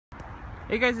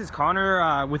Hey guys, it's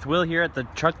Connor with Will here at the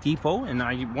truck depot, and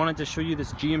I wanted to show you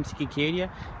this GMC Acadia.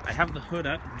 I have the hood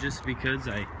up just because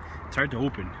it's hard to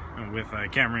open with a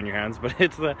camera in your hands, but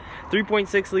it's the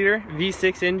 3.6 liter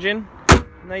V6 engine.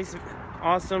 Nice,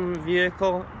 awesome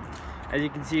vehicle. As you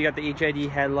can see, you got the HID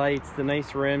headlights, the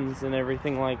nice rims and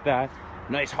everything like that.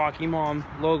 Nice Hockey Mom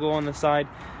logo on the side.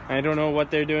 I don't know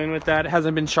what they're doing with that. It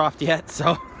hasn't been shopped yet,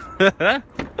 so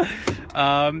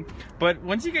but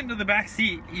once you get into the back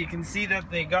seat, you can see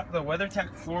that they got the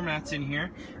WeatherTech floor mats in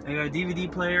here. They got a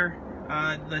DVD player,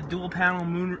 the dual panel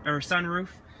moon or sunroof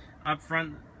up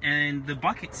front, and the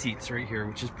bucket seats right here,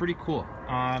 which is pretty cool.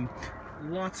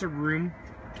 Lots of room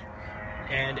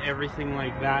and everything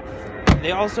like that. They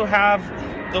also have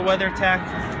the WeatherTech.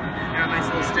 Got a nice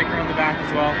little sticker on the back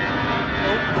as well.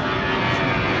 Oh,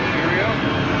 here we go.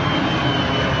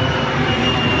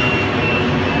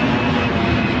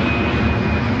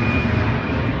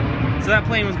 So that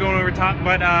plane was going over top,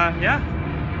 but yeah,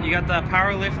 you got the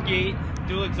power lift gate,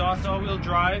 dual exhaust, all-wheel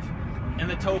drive, and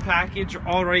the tow package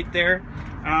all right there.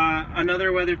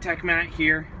 Another WeatherTech mat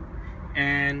here,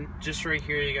 and just right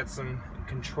here you got some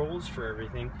controls for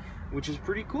everything, which is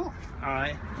pretty cool.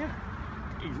 Yeah,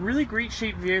 really great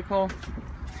shaped vehicle.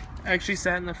 I actually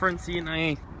sat in the front seat and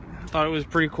I thought it was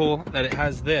pretty cool that it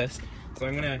has this. So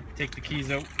I'm gonna take the keys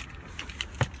out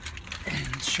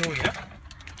and show you.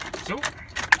 So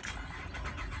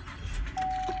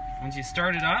once you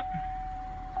start it up,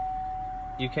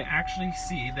 you can actually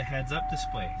see the heads-up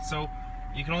display. So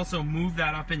you can also move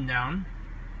that up and down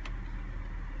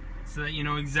so that you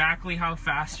know exactly how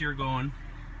fast you're going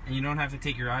and you don't have to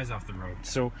take your eyes off the road.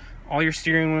 So all your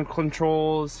steering wheel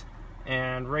controls,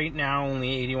 and right now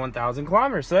only 81,000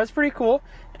 kilometers. So that's pretty cool.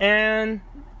 And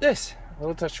this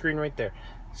little touchscreen right there.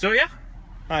 So yeah,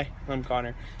 hi, I'm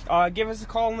Connor. Give us a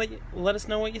call and let us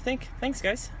know what you think. Thanks,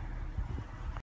 guys.